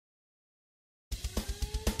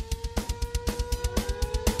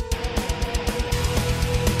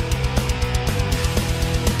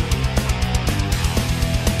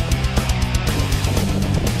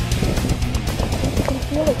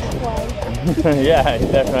Yeah,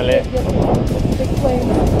 definitely. Big planes.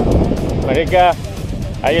 Marika,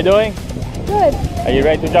 how you doing? Good. Are you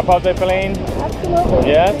ready to jump out the plane?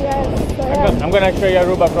 Absolutely. Yes? Yes, I am. I'm gonna show you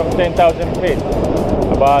Aruba from 10,000 feet,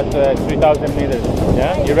 about 3,000 meters.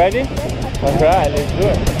 Yeah, you ready? All right, let's do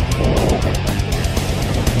it.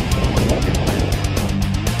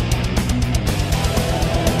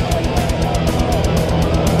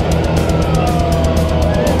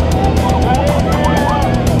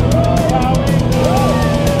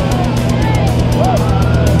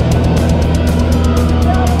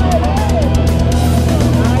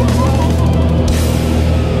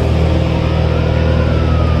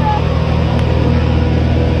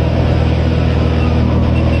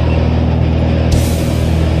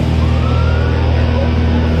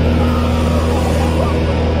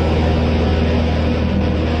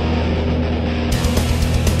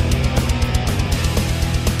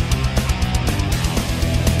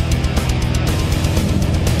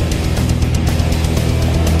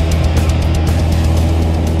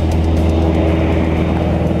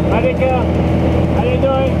 Marika, how you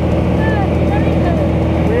doing? Good. Very good.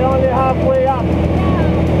 We're only halfway up.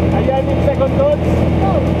 Yeah. Are you having second thoughts?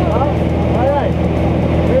 No, no. Huh? All right.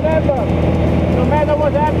 Remember, no matter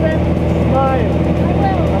what happens, smile. I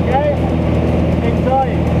will. Okay? Enjoy.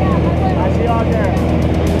 Yeah, I will. I see you out there.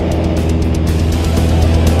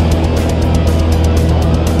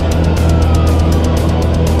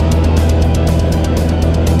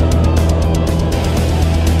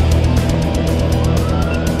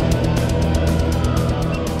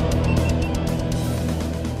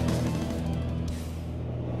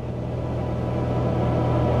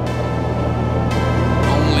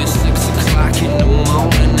 Only 6 o'clock in the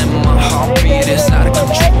morning and my heartbeat is out of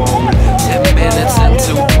control. 10 minutes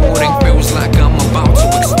into boarding, feels like I'm about to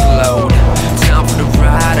explode. Time for the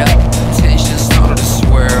ride up, tension started to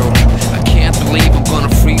swirl. I can't believe I'm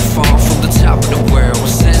gonna free fall from the top of the world.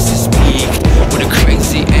 Senses peak with a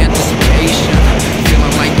crazy anticipation.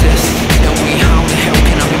 Feeling like this, tell me how the hell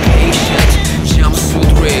can I be patient?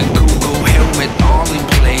 Jumpsuit rig, Google helmet all in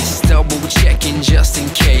place. Double checking just in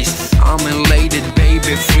case. I'm elated,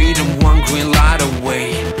 baby, freedom one green light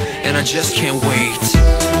away, and I just can't wait.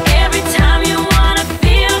 Every time you wanna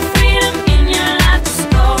feel freedom in your life, just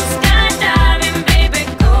go skydiving, baby,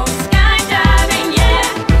 go skydiving, yeah.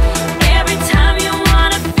 Every time you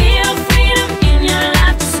wanna feel freedom in your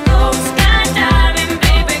life, just go skydiving,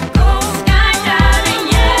 baby, go skydiving,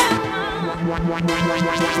 yeah.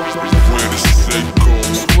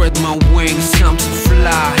 Spread my wings, time to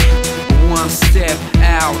fly. One step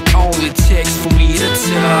out, all it takes for me to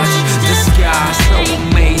touch the sky. So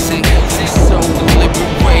amazing, so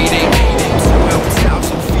liberating.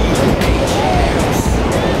 12,000 feet, H.M.S.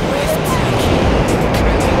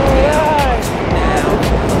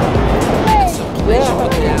 It's a pleasure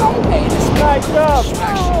without pain. It's my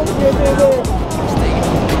distraction. Stay in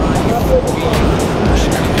mind,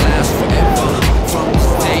 pushing the glass forever. From this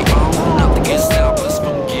day on, nothing can stop us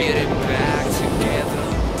from getting back together.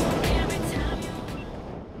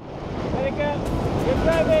 Marika, you're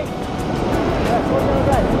driving. Yes, we're gonna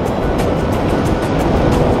drive.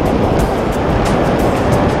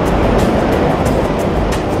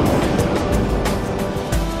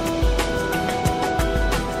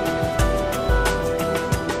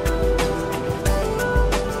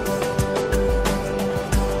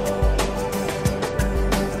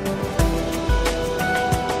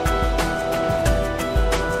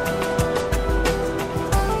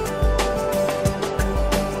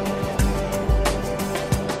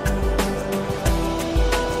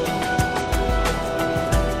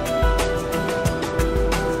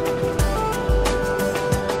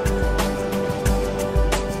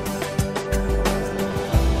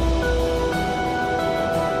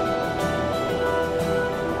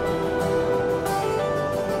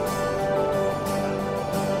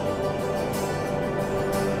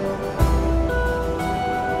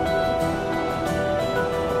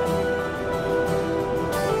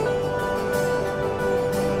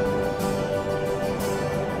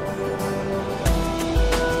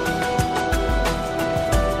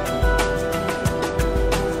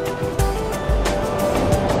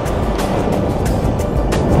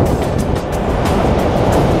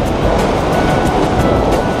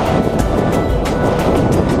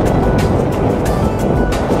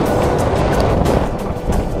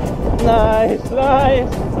 Nice, nice.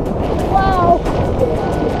 Wow.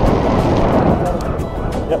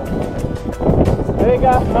 Yep.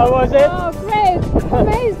 Marika, how was it? Oh, great.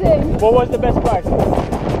 Amazing. What was the best part?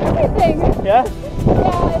 Everything. Yeah?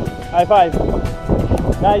 Yeah. High five.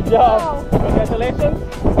 Nice job. Wow. Congratulations.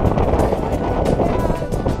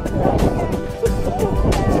 Yeah.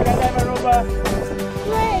 Marika.